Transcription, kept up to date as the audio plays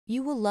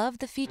You will love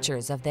the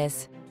features of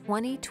this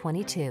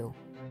 2022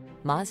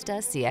 Mazda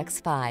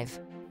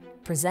CX-5.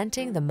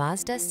 Presenting the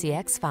Mazda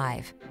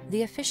CX-5,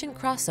 the efficient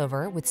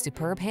crossover with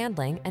superb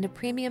handling and a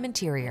premium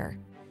interior.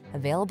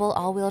 Available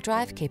all-wheel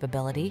drive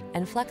capability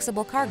and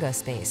flexible cargo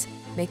space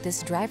make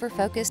this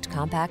driver-focused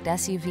compact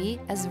SUV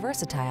as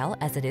versatile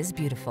as it is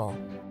beautiful.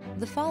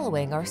 The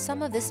following are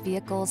some of this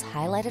vehicle's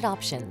highlighted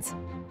options: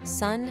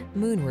 sun,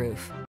 moonroof,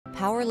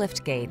 power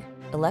liftgate,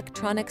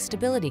 electronic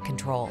stability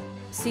control,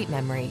 seat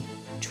memory,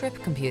 trip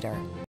computer,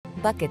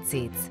 bucket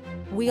seats,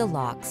 wheel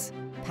locks,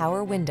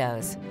 power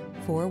windows,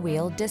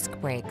 four-wheel disc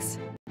brakes,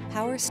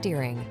 power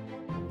steering.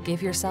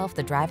 Give yourself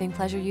the driving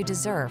pleasure you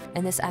deserve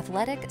in this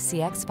athletic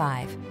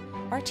CX-5.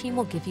 Our team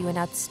will give you an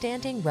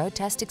outstanding road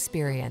test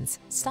experience.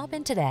 Stop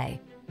in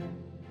today.